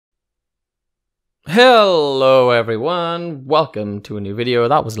Hello everyone, welcome to a new video.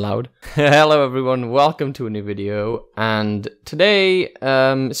 That was loud. Hello everyone, welcome to a new video. And today,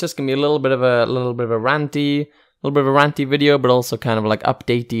 it's just gonna be a little bit of a ranty video, but also kind of like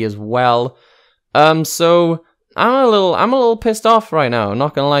updatey as well. So I'm a little pissed off right now,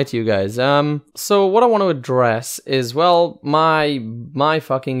 not gonna lie to you guys. So what I want to address is, well, my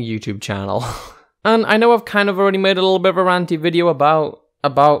fucking YouTube channel. And I know I've kind of already made a little bit of a ranty video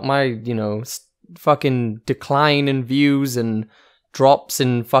about my, you know, fucking decline in views and drops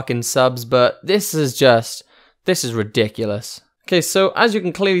in fucking subs, but this is ridiculous. Okay, so as you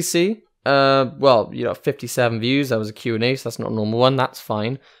can clearly see, well, you know, 57 views, that was a Q&A, so that's not a normal one, that's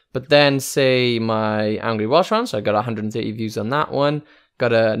fine. But then, say, my Angry Welsh rant, so I got 130 views on that one,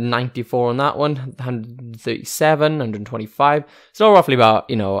 got a 94 on that one, 137, 125, so roughly about,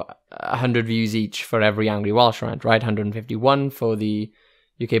 you know, 100 views each for every Angry Welsh rant, right? 151 for the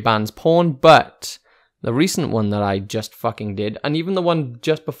UK bans porn, but the recent one that I just fucking did, and even the one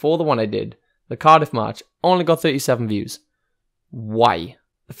just before the one I did, the Cardiff March, only got 37 views. Why?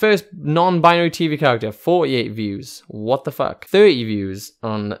 The first non-binary TV character, 48 views. What the fuck? 30 views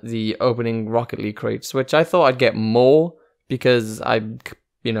on the opening Rocket League crates, which I thought I'd get more because I,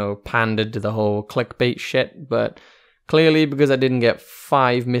 you know, pandered to the whole clickbait shit, but clearly because I didn't get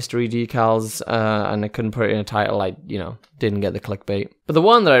 5 mystery decals and I couldn't put it in a title, I, you know, didn't get the clickbait. But the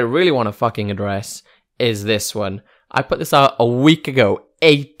one that I really want to fucking address is this one. I put this out a week ago.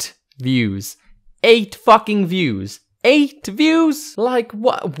 8 views. 8 fucking views. 8 views? Like,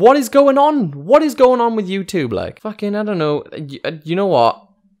 what is going on? What is going on with YouTube? Like, fucking, I don't know. You know what?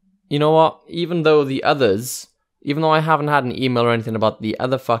 You know what? Even though I haven't had an email or anything about the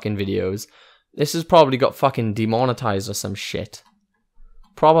other fucking videos, this has probably got fucking demonetized or some shit.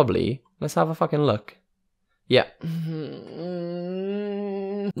 Probably. Let's have a fucking look. Yeah.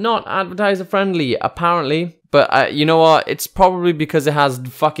 Not advertiser friendly, apparently. But you know what? It's probably because it has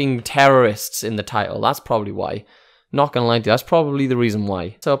fucking terrorists in the title. That's probably why. Not gonna lie to you, that's probably the reason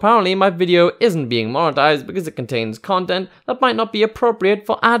why. So apparently my video isn't being monetized because it contains content that might not be appropriate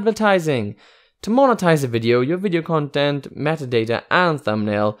for advertising. To monetize a video, your video content, metadata, and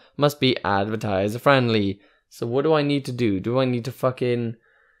thumbnail must be advertiser friendly. So what do I need to do? Do I need to fucking...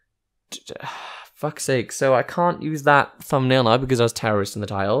 Fuck's sake. So I can't use that thumbnail now because there's terrorist in the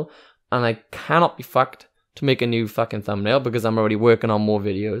title. And I cannot be fucked to make a new fucking thumbnail because I'm already working on more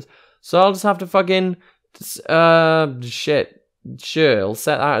videos. So I'll just have to fucking... shit. Sure, I'll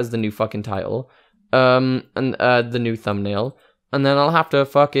set that as the new fucking title. And the new thumbnail. And then I'll have to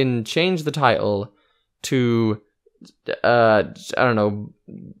fucking change the title to, I don't know,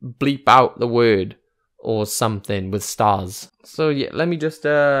 bleep out the word or something with stars. So yeah, let me just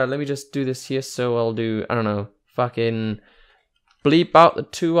do this here. So I'll do, I don't know, fucking bleep out the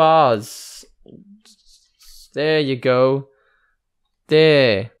 2 R's. There you go.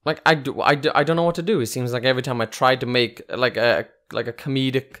 There. Like, I don't know what to do. It seems like every time I try to make like a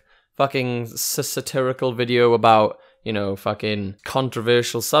comedic fucking satirical video about, you know, fucking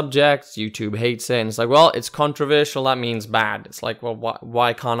controversial subjects, YouTube hates it, and it's like, well, it's controversial, that means bad. It's like, well,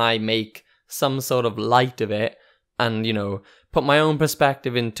 why can't I make some sort of light of it and, you know, put my own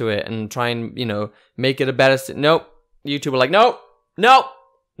perspective into it and try and, you know, make it a better... Nope. YouTube are like, nope,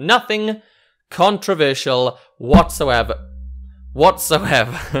 nothing controversial whatsoever.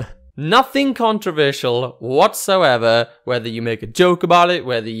 Nothing controversial whatsoever, whether you make a joke about it,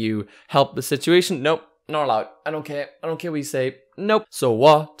 whether you help the situation, nope. Not allowed. I don't care. I don't care what you say. Nope. So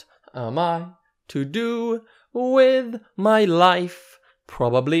what am I to do with my life?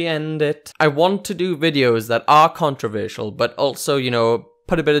 Probably end it. I want to do videos that are controversial, but also, you know,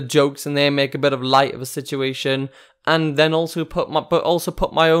 put a bit of jokes in there, make a bit of light of a situation, and then also put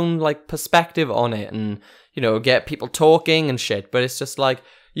my own like perspective on it, and, you know, get people talking and shit. But it's just like,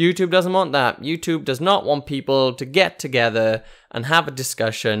 YouTube doesn't want that. YouTube does not want people to get together and have a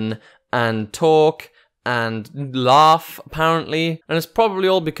discussion and talk and laugh, apparently. And it's probably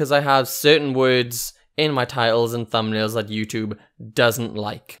all because I have certain words in my titles and thumbnails that YouTube doesn't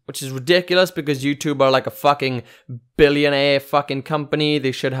like. Which is ridiculous because YouTube are like a fucking billionaire fucking company.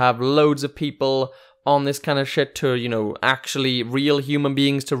 They should have loads of people on this kind of shit to, you know, actually real human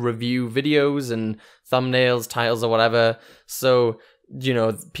beings to review videos and thumbnails, titles or whatever. So, you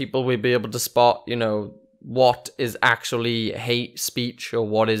know, people will be able to spot, you know, what is actually hate speech or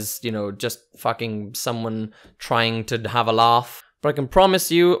what is, you know, just fucking someone trying to have a laugh. But I can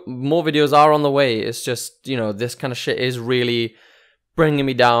promise you more videos are on the way. It's just, you know, this kind of shit is really bringing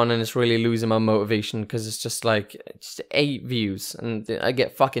me down and it's really losing my motivation because it's just like, it's 8 views and I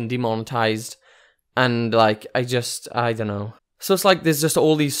get fucking demonetized and like, I don't know. So it's like there's just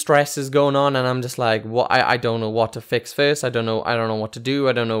all these stresses going on, and I'm just like, what? I don't know what to fix first. I don't know what to do.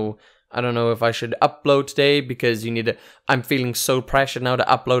 I don't know if I should upload today because you need to. I'm feeling so pressured now to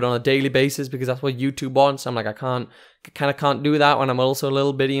upload on a daily basis because that's what YouTube wants. I'm like, I kind of can't do that when I'm also a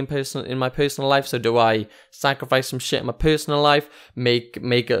little bitty in my personal life. So do I sacrifice some shit in my personal life, make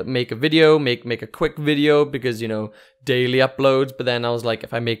a video, make a quick video because, you know, daily uploads. But then I was like,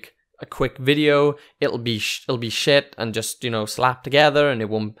 if I make a quick video, it'll be shit and just, you know, slapped together,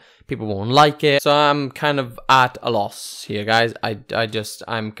 and people won't like it. So I'm kind of at a loss here, guys.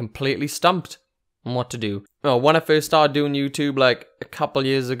 I'm completely stumped on what to do. When I first started doing YouTube, like a couple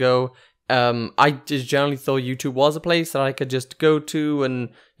years ago, I just generally thought YouTube was a place that I could just go to and,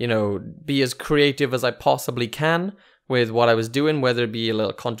 you know, be as creative as I possibly can with what I was doing, whether it be a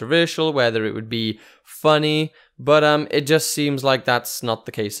little controversial, whether it would be funny, but it just seems like that's not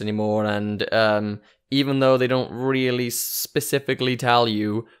the case anymore. And even though they don't really specifically tell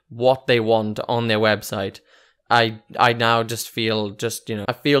you what they want on their website, I now just feel you know,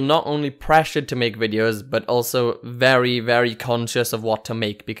 I feel not only pressured to make videos, but also very, very conscious of what to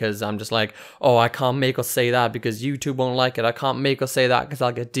make, because I'm just like, oh, I can't make or say that because YouTube won't like it. I can't make or say that because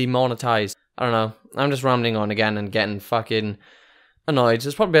I'll get demonetized. I don't know. I'm just rambling on again and getting fucking annoyed. So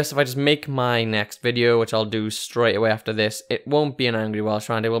it's probably best if I just make my next video, which I'll do straight away after this. It won't be an Angry Welsh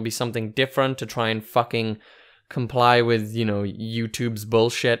Rant. It will be something different to try and fucking comply with, you know, YouTube's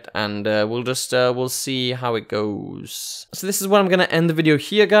bullshit, and we'll see how it goes. So this is where I'm gonna end the video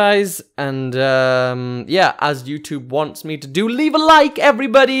here, guys, and yeah, as YouTube wants me to do, leave a like,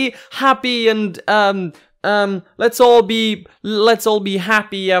 everybody. Happy and let's all be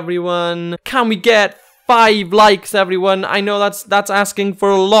happy, everyone. Can we get 5 likes, everyone? I know that's asking for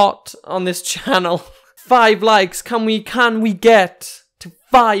a lot on this channel. 5 likes. Can we get to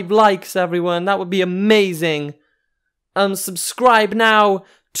 5 likes, everyone? That would be amazing. Subscribe now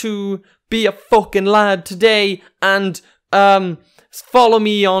to be a fucking lad today, and follow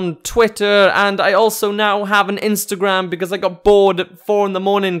me on Twitter, and I also now have an Instagram because I got bored at 4 in the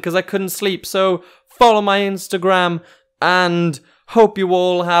morning because I couldn't sleep. So follow my Instagram, and hope you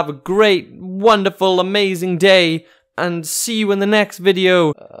all have a great, wonderful, amazing day, and see you in the next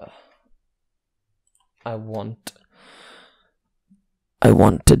video. I want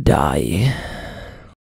to die.